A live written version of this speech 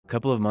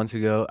couple of months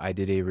ago, I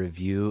did a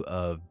review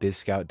of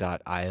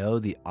Bizscout.io,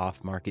 the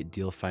off-market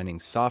deal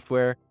finding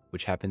software,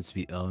 which happens to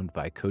be owned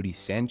by Codie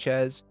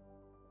Sanchez.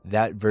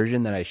 That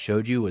version that I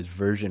showed you was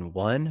version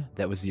 1.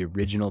 That was the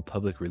original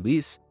public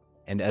release.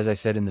 And as I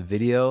said in the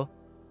video,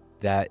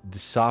 that the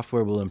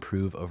software will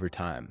improve over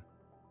time.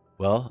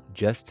 Well,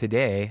 just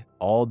today,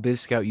 all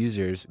Bizscout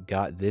users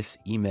got this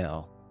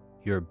email,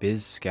 your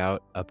Bizscout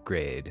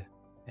upgrade.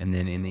 And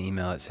then in the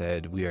email, it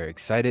said, we are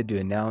excited to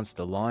announce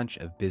the launch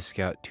of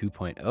Bizscout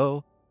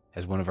 2.0.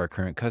 As one of our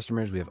current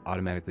customers, we have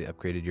automatically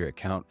upgraded your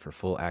account for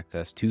full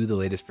access to the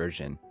latest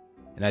version.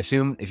 And I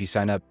assume if you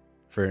sign up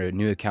for a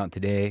new account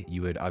today,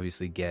 you would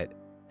obviously get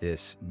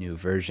this new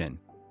version.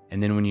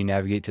 And then when you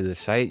navigate to the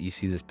site, you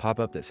see this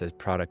pop-up that says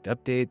product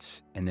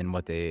updates, and then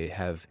what they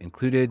have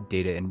included,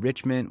 data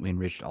enrichment. We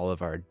enriched all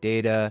of our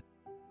data.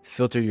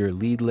 Filter your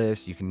lead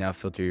list. You can now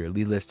filter your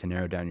lead list to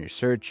narrow down your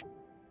search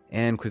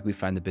and quickly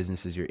find the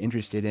businesses you're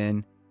interested in.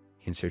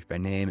 You can search by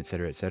name,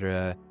 etc.,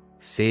 etc.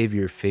 Save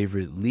your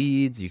favorite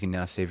leads. You can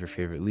now save your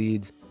favorite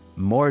leads.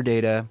 More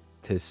data.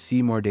 To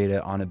see more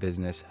data on a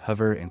business,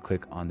 hover and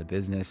click on the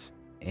business,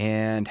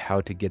 and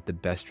how to get the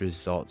best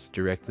results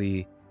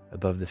directly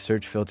above the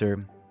search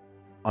filter.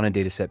 On a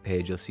dataset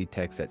page, you'll see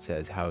text that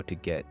says how to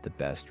get the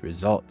best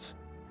results.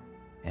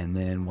 And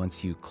then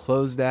once you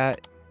close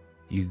that,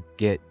 you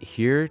get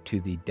here to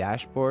the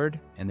dashboard,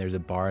 and there's a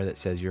bar that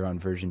says you're on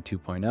version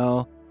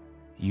 2.0.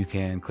 You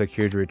can click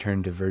here to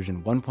return to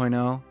version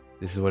 1.0.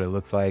 This is what it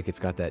looks like. It's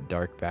got that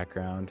dark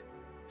background.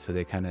 So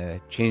they kind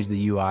of changed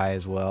the UI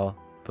as well.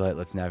 But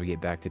let's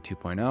navigate back to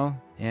 2.0.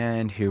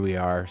 And here we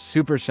are.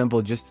 Super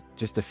simple,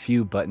 just a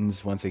few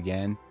buttons once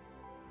again.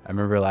 I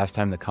remember last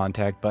time the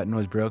contact button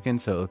was broken,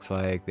 so it looks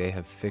like they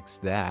have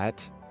fixed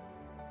that.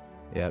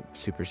 Yep,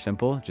 super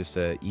simple, just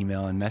an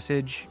email and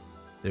message.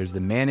 There's the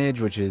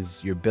manage, which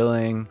is your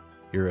billing,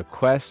 your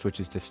request,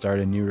 which is to start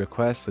a new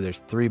request. So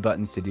there's 3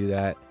 buttons to do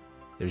that.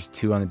 There's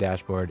 2 on the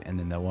dashboard and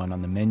then the 1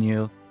 on the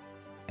menu.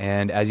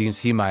 And as you can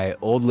see, my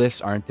old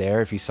lists aren't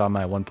there. If you saw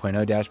my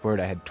 1.0 dashboard,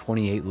 I had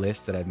 28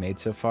 lists that I've made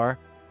so far.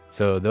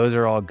 So those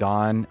are all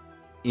gone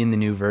in the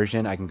new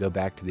version. I can go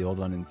back to the old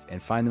one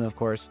and find them, of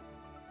course.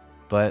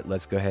 But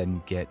let's go ahead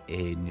and get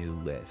a new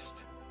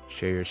list.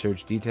 Share your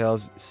search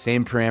details.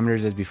 Same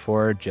parameters as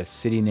before, just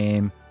city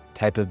name,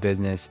 type of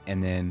business,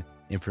 and then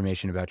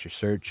information about your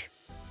search.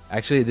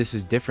 Actually, this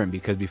is different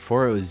because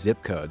before it was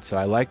zip code. So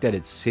I like that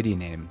it's city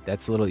name.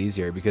 That's a little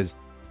easier because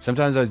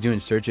sometimes I was doing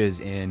searches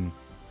in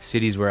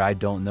cities where I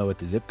don't know what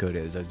the zip code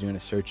is. I was doing a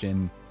search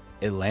in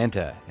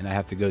Atlanta and I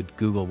have to go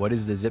Google what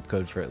is the zip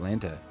code for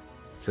Atlanta.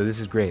 So this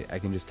is great. I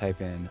can just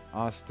type in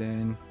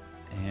Austin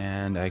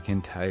and I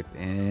can type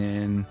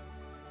in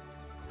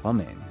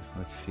plumbing.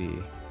 Let's see.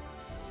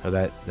 Oh,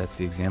 that's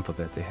the example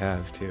that they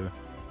have too.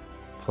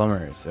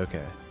 Plumbers,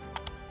 okay.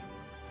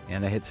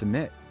 And I hit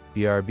submit.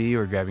 BRB,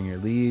 we're grabbing your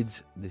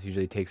leads. This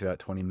usually takes about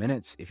 20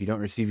 minutes. If you don't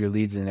receive your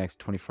leads in the next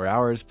 24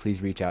 hours,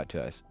 please reach out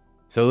to us.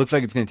 So it looks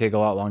like it's going to take a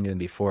lot longer than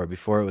before.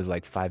 Before it was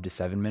like 5 to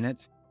 7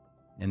 minutes.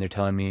 And they're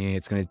telling me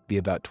it's going to be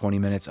about 20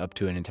 minutes up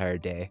to an entire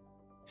day.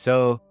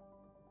 So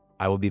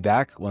I will be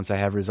back once I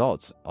have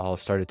results. I'll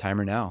start a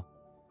timer now.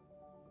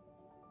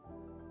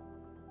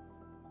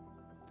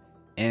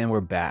 And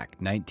we're back,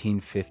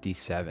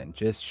 1957,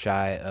 just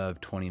shy of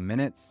 20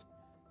 minutes.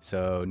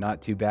 So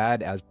not too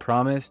bad. As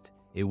promised,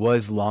 it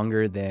was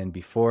longer than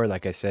before.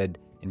 Like I said,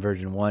 in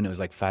version 1, it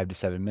was like 5 to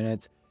 7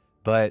 minutes.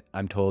 But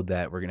I'm told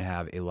that we're going to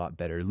have a lot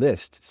better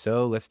list.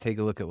 So let's take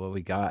a look at what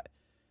we got.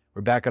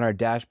 We're back on our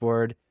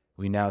dashboard.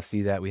 We now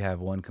see that we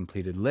have 1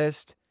 completed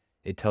list.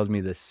 It tells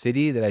me the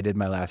city that I did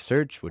my last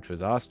search, which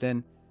was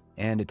Austin.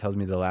 And it tells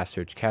me the last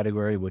search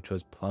category, which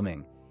was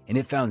plumbing. And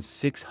it found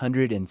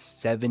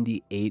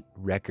 678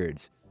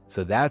 records.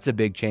 So that's a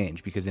big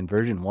change because in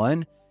version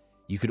 1,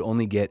 you could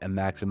only get a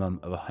maximum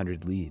of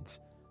 100 leads.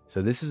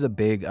 So this is a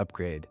big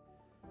upgrade.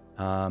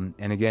 And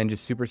again,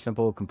 just super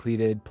simple,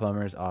 completed,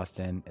 plumbers,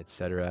 Austin,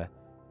 etc.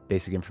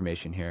 Basic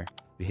information here.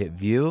 We hit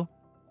view.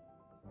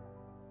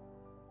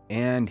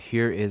 And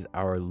here is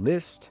our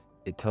list.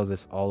 It tells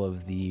us all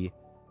of the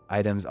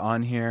items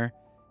on here.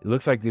 It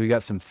looks like we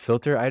got some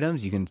filter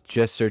items. You can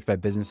just search by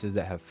businesses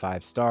that have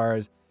 5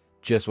 stars,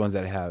 just ones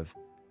that have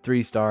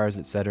 3 stars,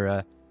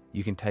 etc.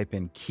 You can type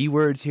in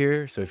keywords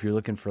here. So if you're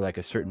looking for like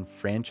a certain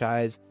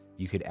franchise,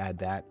 you could add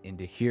that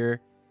into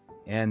here.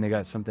 And they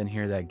got something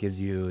here that gives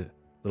you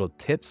little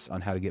tips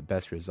on how to get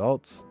best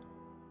results.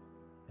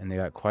 And they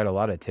got quite a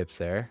lot of tips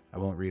there. I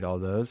won't read all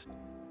those.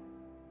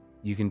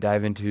 You can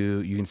dive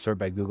into, you can sort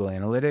by Google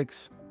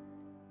Analytics,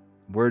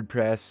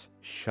 WordPress,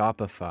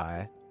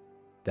 Shopify.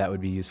 That would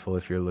be useful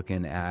if you're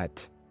looking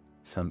at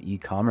some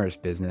e-commerce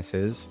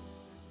businesses.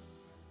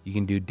 You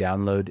can do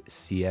download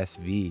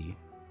CSV.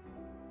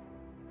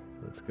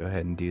 Let's go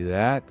ahead and do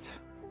that.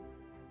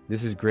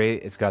 This is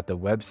great. It's got the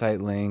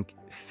website link,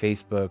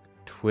 Facebook,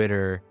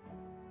 Twitter,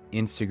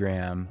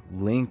 Instagram,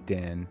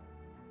 LinkedIn.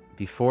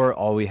 Before,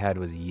 all we had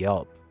was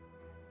Yelp.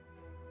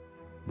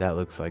 That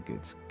looks like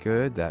it's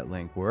good. That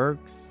link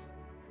works.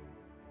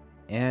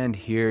 And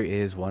here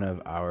is one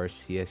of our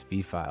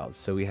CSV files.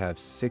 So we have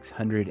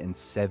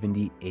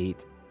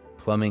 678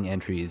 plumbing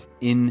entries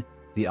in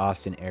the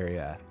Austin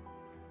area.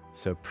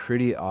 So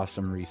pretty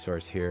awesome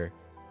resource here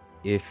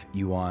if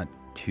you want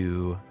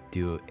to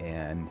do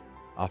an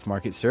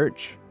off-market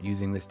search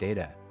using this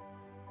data.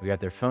 We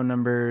got their phone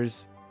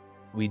numbers.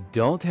 We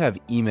don't have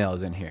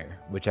emails in here,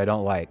 which I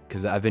don't like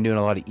because I've been doing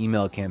a lot of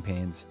email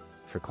campaigns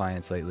for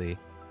clients lately,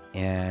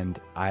 and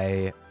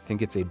I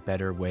think it's a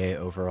better way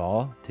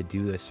overall to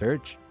do the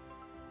search.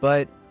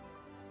 But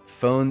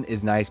phone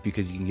is nice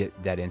because you can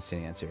get that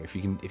instant answer. If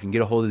you can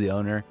get a hold of the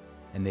owner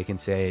and they can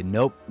say,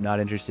 nope, not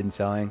interested in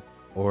selling,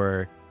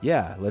 or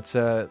yeah, let's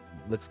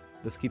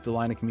keep the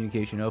line of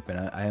communication open.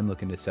 I am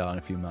looking to sell in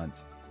a few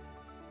months.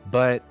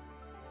 But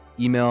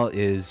email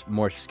is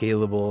more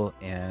scalable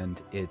and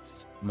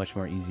it's much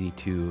more easy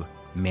to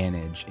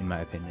manage, in my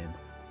opinion.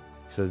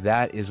 So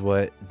that is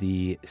what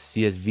the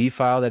CSV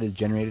file that is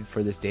generated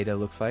for this data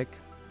looks like.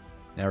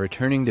 Now,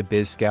 returning to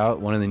Bizscout,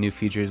 one of the new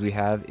features we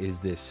have is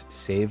this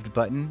saved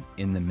button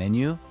in the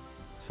menu.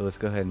 So let's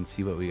go ahead and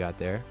see what we got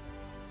there.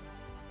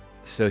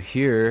 So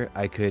here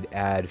I could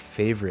add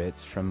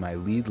favorites from my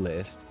lead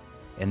list,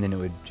 and then it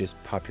would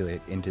just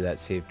populate into that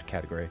saved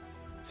category.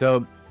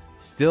 So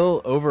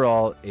still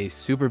overall a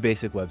super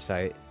basic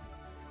website.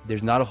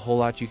 There's not a whole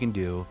lot you can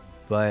do,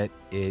 but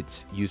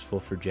it's useful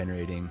for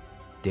generating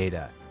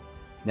data.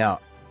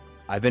 Now,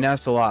 I've been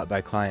asked a lot by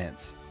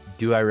clients,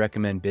 do I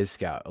recommend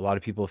Bizscout? A lot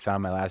of people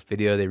found my last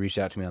video, they reached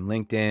out to me on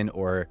LinkedIn,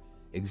 or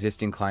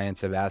existing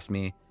clients have asked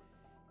me.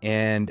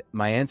 And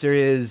my answer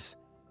is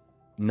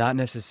not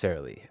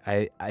necessarily.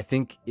 I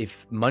think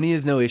if money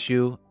is no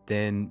issue,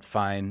 then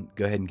fine,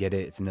 go ahead and get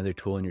it. It's another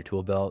tool in your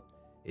tool belt.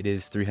 It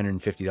is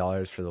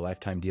 $350 for the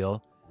lifetime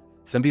deal.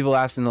 Some people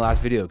asked in the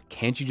last video,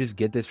 can't you just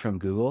get this from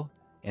Google?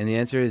 And the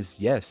answer is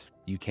yes,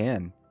 you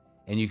can.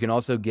 And you can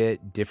also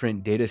get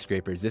different data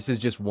scrapers. This is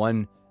just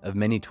one of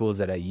many tools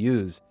that I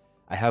use.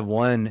 I have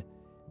one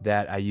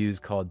that I use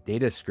called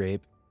Data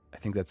Scrape. I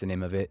think that's the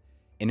name of it.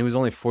 And it was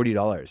only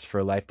 $40 for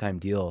a lifetime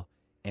deal.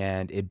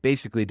 And it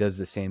basically does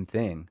the same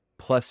thing,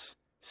 plus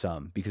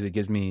some, because it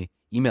gives me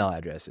email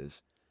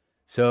addresses.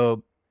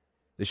 So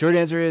the short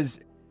answer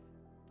is,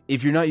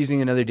 if you're not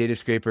using another data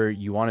scraper,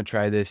 you want to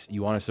try this,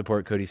 you want to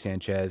support Codie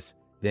Sanchez,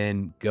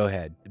 then go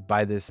ahead,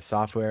 buy this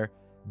software.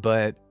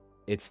 But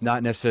it's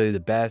not necessarily the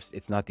best,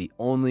 it's not the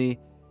only,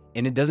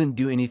 and it doesn't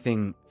do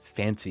anything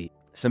fancy.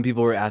 Some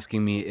people were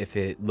asking me if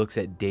it looks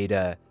at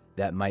data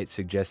that might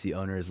suggest the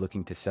owner is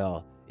looking to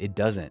sell. It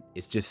doesn't.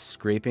 It's just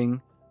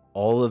scraping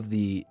all of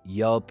the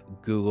Yelp,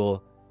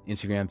 Google,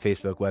 Instagram,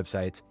 Facebook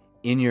websites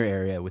in your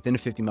area within a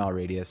 50-mile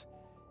radius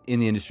in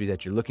the industry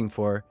that you're looking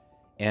for.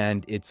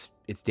 And it's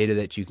data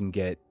that you can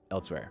get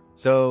elsewhere.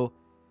 So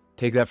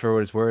take that for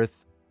what it's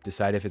worth,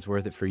 decide if it's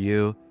worth it for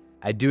you.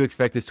 I do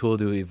expect this tool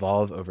to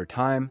evolve over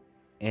time,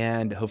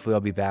 and hopefully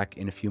I'll be back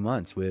in a few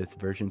months with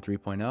version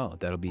 3.0.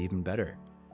 That'll be even better.